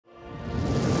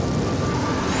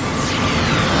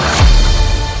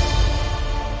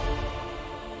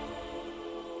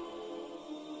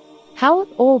How it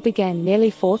all began nearly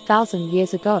 4,000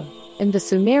 years ago. In the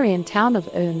Sumerian town of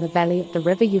Ur in the valley of the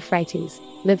river Euphrates,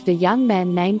 lived a young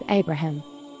man named Abraham.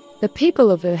 The people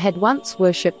of Ur had once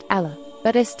worshipped Allah,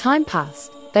 but as time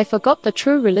passed, they forgot the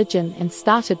true religion and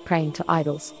started praying to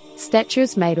idols,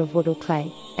 statues made of wood or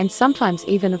clay, and sometimes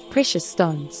even of precious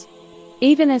stones.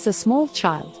 Even as a small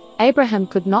child, Abraham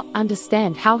could not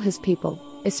understand how his people,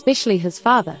 especially his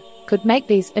father, could make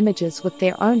these images with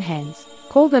their own hands,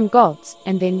 call them gods,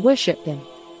 and then worship them.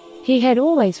 He had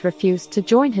always refused to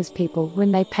join his people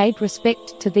when they paid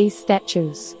respect to these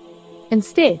statues.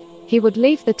 Instead, he would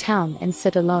leave the town and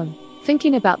sit alone,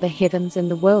 thinking about the heavens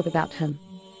and the world about him.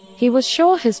 He was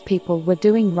sure his people were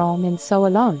doing wrong, and so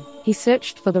alone, he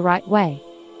searched for the right way.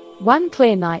 One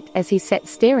clear night, as he sat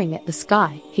staring at the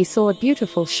sky, he saw a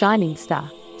beautiful shining star,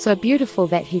 so beautiful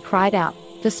that he cried out,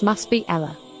 "This must be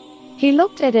Allah." He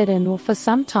looked at it in awe for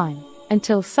some time,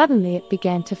 until suddenly it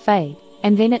began to fade,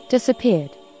 and then it disappeared.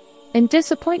 In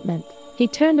disappointment, he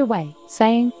turned away,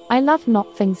 saying, "I love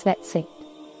not things that set."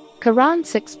 Quran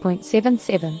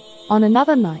 6.77. On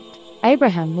another night,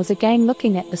 Abraham was again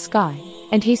looking at the sky,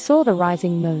 and he saw the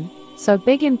rising moon, so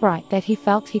big and bright that he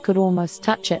felt he could almost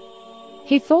touch it.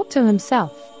 He thought to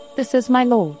himself, "This is my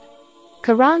Lord."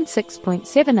 Quran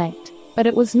 6.78. But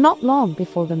it was not long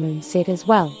before the moon set as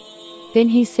well. Then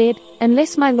he said,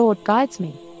 "Unless my Lord guides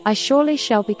me, I surely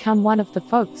shall become one of the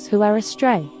folks who are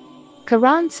astray."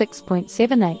 Quran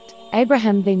 6.78.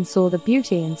 Abraham then saw the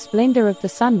beauty and splendor of the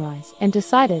sunrise and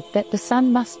decided that the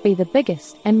sun must be the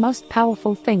biggest and most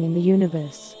powerful thing in the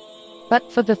universe.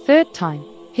 But for the third time,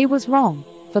 he was wrong,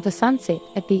 for the sunset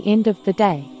at the end of the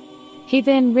day. He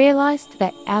then realized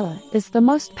that Allah is the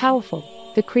most powerful,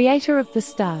 the creator of the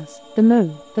stars, the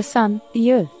moon, the sun,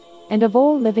 the earth, and of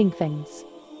all living things.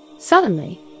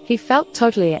 Suddenly, he felt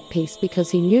totally at peace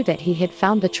because he knew that he had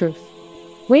found the truth.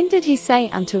 When did he say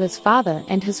unto his father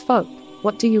and his folk,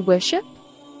 "What do you worship?"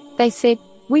 They said,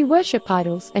 "We worship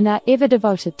idols and are ever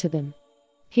devoted to them."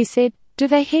 He said, "Do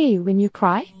they hear you when you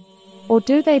cry? Or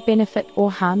do they benefit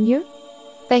or harm you?"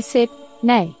 They said,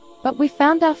 "Nay, but we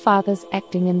found our fathers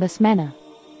acting in this manner."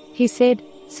 He said,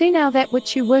 "See now that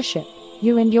which you worship,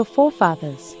 you and your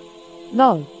forefathers.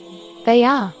 Lo, they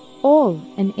are all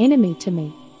an enemy to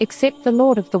me, except the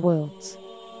Lord of the worlds,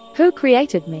 who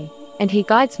created me, and he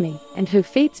guides me, and who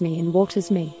feeds me and waters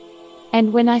me.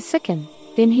 And when I sicken,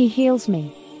 then he heals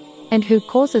me, and who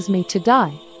causes me to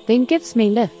die, then gives me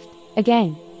lift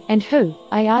again, and who,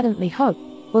 I ardently hope,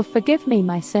 will forgive me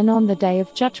my sin on the day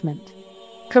of judgment."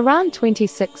 Quran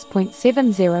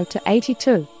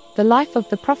 26.70-82. The life of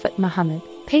the Prophet Muhammad,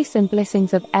 peace and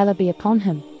blessings of Allah be upon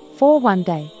him. For one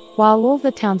day, while all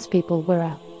the townspeople were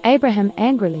out, Abraham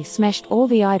angrily smashed all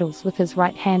the idols with his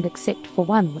right hand except for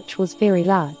one which was very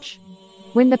large.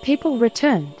 When the people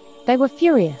returned, they were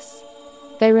furious.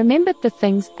 They remembered the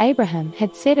things Abraham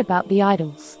had said about the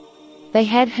idols. They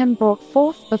had him brought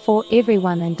forth before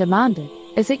everyone and demanded,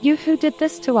 "Is it you who did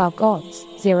this to our gods,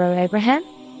 Abraham?"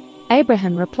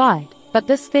 Abraham replied, "But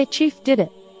this their chief did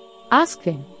it. Ask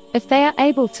them, if they are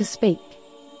able to speak."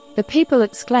 The people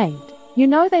exclaimed, "You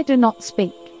know they do not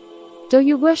speak. Do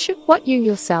you worship what you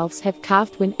yourselves have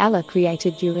carved when Allah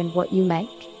created you and what you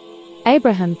make?"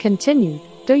 Abraham continued,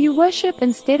 "Do you worship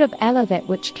instead of Allah that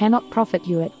which cannot profit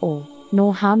you at all,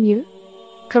 nor harm you?"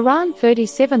 Quran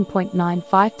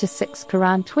 37.95-6.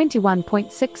 Quran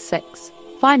 21.66.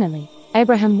 Finally,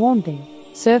 Abraham warned them,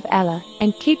 "Serve Allah,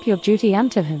 and keep your duty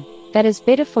unto him. That is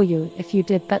better for you if you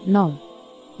did but know.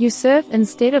 You serve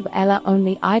instead of Allah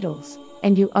only idols,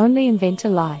 and you only invent a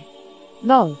lie.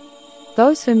 Lo,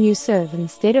 those whom you serve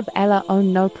instead of Allah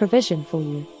own no provision for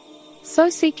you. So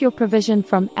seek your provision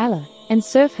from Allah, and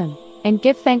serve him, and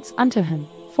give thanks unto him,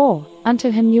 for unto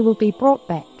him you will be brought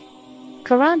back."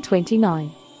 Quran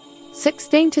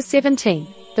 29.16-17.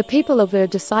 The people of Ur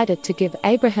decided to give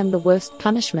Abraham the worst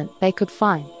punishment they could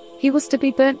find. He was to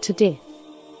be burnt to death.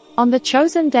 On the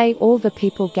chosen day all the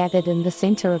people gathered in the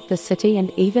center of the city,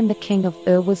 and even the king of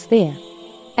Ur was there.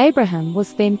 Abraham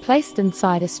was then placed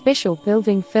inside a special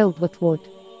building filled with wood.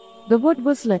 The wood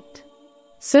was lit.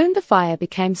 Soon the fire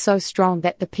became so strong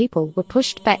that the people were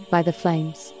pushed back by the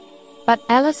flames. But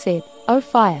Allah said, "O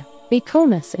fire, be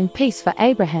coolness and peace for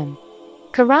Abraham."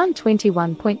 Quran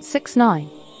 21.69.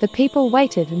 The people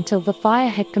waited until the fire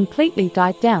had completely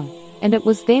died down, and it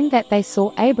was then that they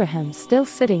saw Abraham still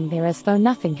sitting there as though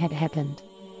nothing had happened.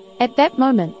 At that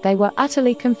moment they were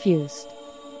utterly confused.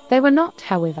 They were not,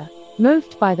 however,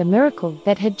 moved by the miracle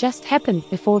that had just happened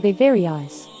before their very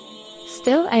eyes.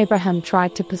 Still Abraham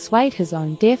tried to persuade his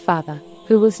own dear father,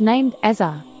 who was named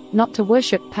Azar, not to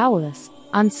worship powerless,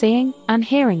 unseeing,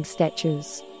 unhearing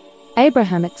statues.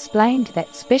 Abraham explained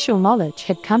that special knowledge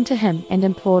had come to him and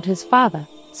implored his father,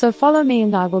 "So follow me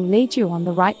and I will lead you on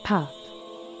the right path."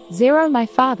 0 My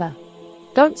father,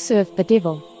 don't serve the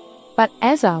devil. But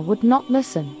Azar would not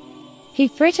listen. He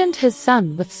threatened his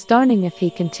son with stoning if he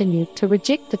continued to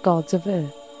reject the gods of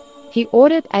Ur. He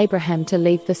ordered Abraham to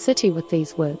leave the city with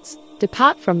these words,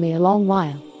 "Depart from me a long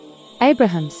while."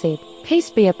 Abraham said, "Peace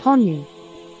be upon you.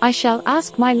 I shall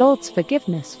ask my Lord's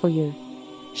forgiveness for you.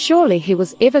 Surely he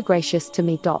was ever gracious to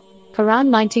me." Quran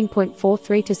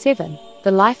 19.43-7,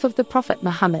 The Life of the Prophet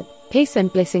Muhammad, peace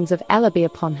and blessings of Allah be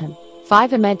upon him.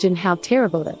 5 Imagine how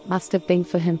terrible it must have been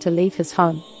for him to leave his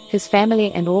home, his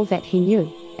family and all that he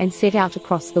knew, and set out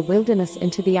across the wilderness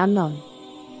into the unknown.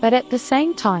 But at the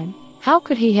same time, how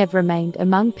could he have remained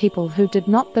among people who did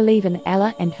not believe in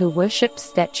Allah and who worshipped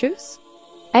statues?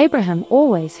 Abraham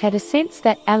always had a sense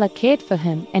that Allah cared for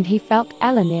him and he felt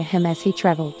Allah near him as he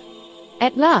traveled.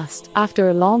 At last, after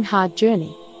a long hard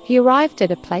journey, he arrived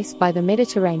at a place by the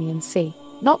Mediterranean Sea,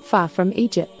 not far from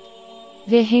Egypt.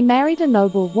 There he married a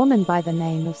noble woman by the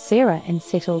name of Sarah and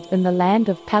settled in the land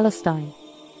of Palestine.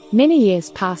 Many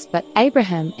years passed, but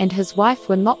Abraham and his wife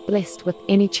were not blessed with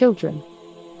any children.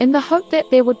 In the hope that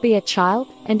there would be a child,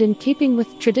 and in keeping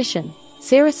with tradition,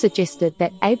 Sarah suggested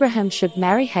that Abraham should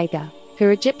marry Hagar,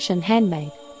 her Egyptian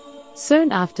handmaid.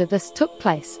 Soon after this took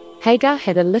place, Hagar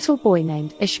had a little boy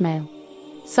named Ishmael.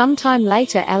 Sometime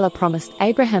later Allah promised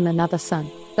Abraham another son,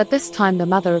 but this time the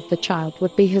mother of the child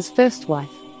would be his first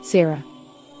wife, Sarah.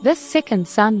 This second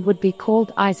son would be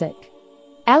called Isaac.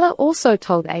 Allah also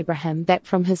told Abraham that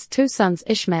from his 2 sons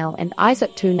Ishmael and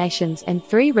Isaac 2 nations and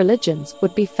 3 religions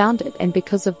would be founded, and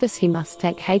because of this he must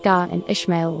take Hagar and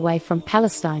Ishmael away from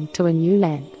Palestine to a new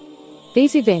land.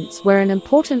 These events were an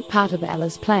important part of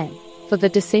Allah's plan, for the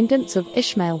descendants of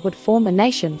Ishmael would form a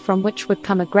nation from which would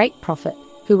come a great prophet,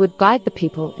 who would guide the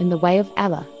people in the way of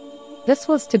Allah. This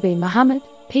was to be Muhammad,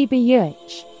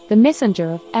 PBUH, the messenger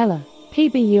of Allah,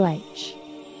 PBUH.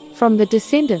 From the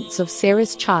descendants of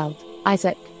Sarah's child,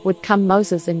 Isaac, would come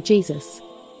Moses and Jesus.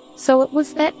 So it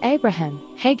was that Abraham,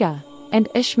 Hagar, and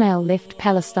Ishmael left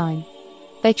Palestine.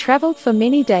 They traveled for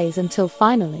many days until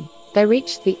finally, they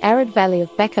reached the arid valley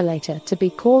of Baca, later to be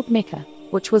called Mecca,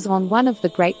 which was on one of the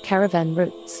great caravan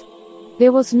routes.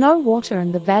 There was no water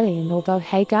in the valley, and although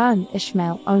Hagar and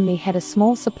Ishmael only had a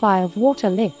small supply of water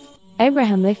left,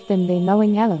 Abraham left them there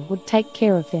knowing Allah would take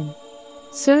care of them.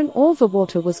 Soon all the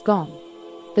water was gone.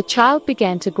 The child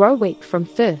began to grow weak from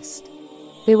thirst.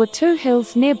 There were 2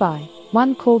 hills nearby,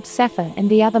 one called Safa and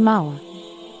the other Marwa.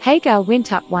 Hagar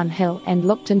went up one hill and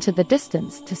looked into the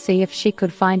distance to see if she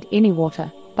could find any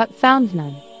water, but found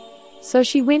none. So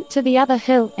she went to the other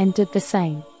hill and did the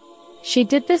same. She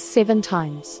did this 7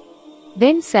 times.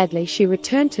 Then sadly she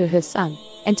returned to her son,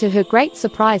 and to her great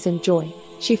surprise and joy,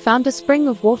 she found a spring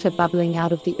of water bubbling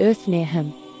out of the earth near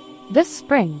him. This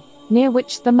spring, near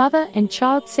which the mother and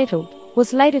child settled,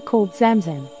 was later called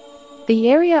Zamzam. The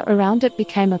area around it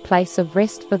became a place of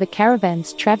rest for the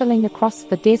caravans traveling across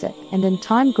the desert, and in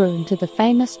time grew into the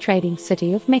famous trading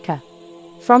city of Mecca.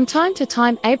 From time to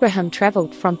time Abraham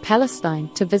traveled from Palestine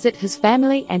to visit his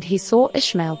family, and he saw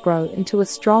Ishmael grow into a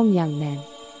strong young man.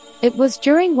 It was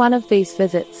during one of these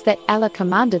visits that Allah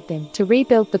commanded them to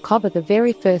rebuild the Kaaba, the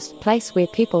very first place where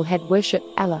people had worshipped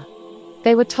Allah.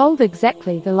 They were told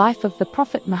exactly the life of the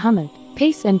Prophet Muhammad,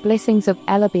 peace and blessings of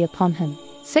Allah be upon him,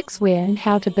 6 where and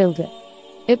how to build it.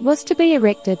 It was to be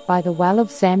erected by the well of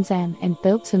Zamzam and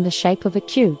built in the shape of a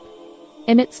cube.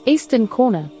 In its eastern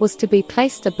corner was to be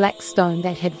placed a black stone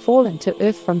that had fallen to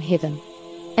earth from heaven.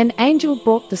 An angel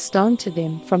brought the stone to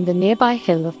them from the nearby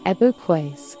hill of Abu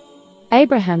Qais.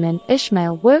 Abraham and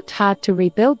Ishmael worked hard to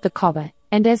rebuild the Kaaba,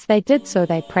 and as they did so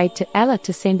they prayed to Allah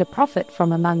to send a prophet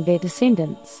from among their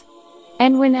descendants.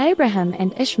 And when Abraham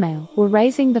and Ishmael were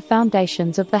raising the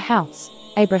foundations of the house,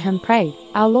 Abraham prayed,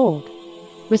 "Our Lord,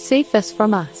 receive this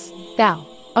from us, Thou,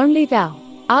 only Thou,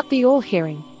 art the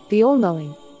all-hearing, the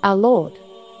all-knowing, our Lord.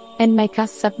 And make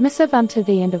us submissive unto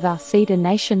Thee, and of our seed a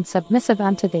nation submissive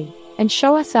unto Thee, and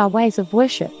show us our ways of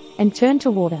worship, and turn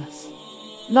toward us.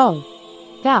 Lo,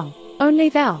 Thou, only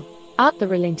Thou, art the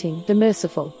relenting, the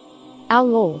merciful, our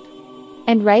Lord.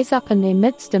 And raise up in their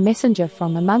midst a messenger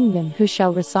from among them who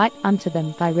shall recite unto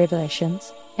them Thy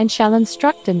revelations, and shall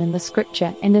instruct them in the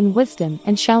scripture and in wisdom,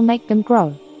 and shall make them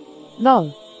grow.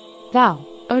 Lo, Thou,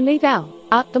 only Thou,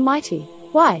 art the mighty,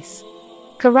 wise."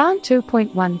 Quran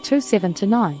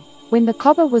 2.127-9. When the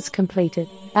Kaaba was completed,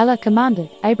 Allah commanded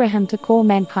Abraham to call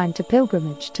mankind to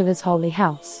pilgrimage to His holy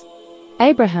house.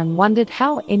 Abraham wondered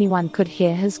how anyone could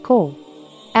hear his call.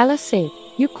 Allah said,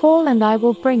 "You call and I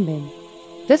will bring them."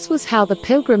 This was how the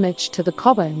pilgrimage to the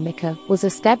Kaaba in Mecca was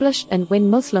established, and when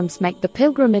Muslims make the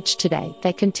pilgrimage today,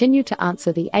 they continue to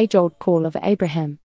answer the age-old call of Abraham.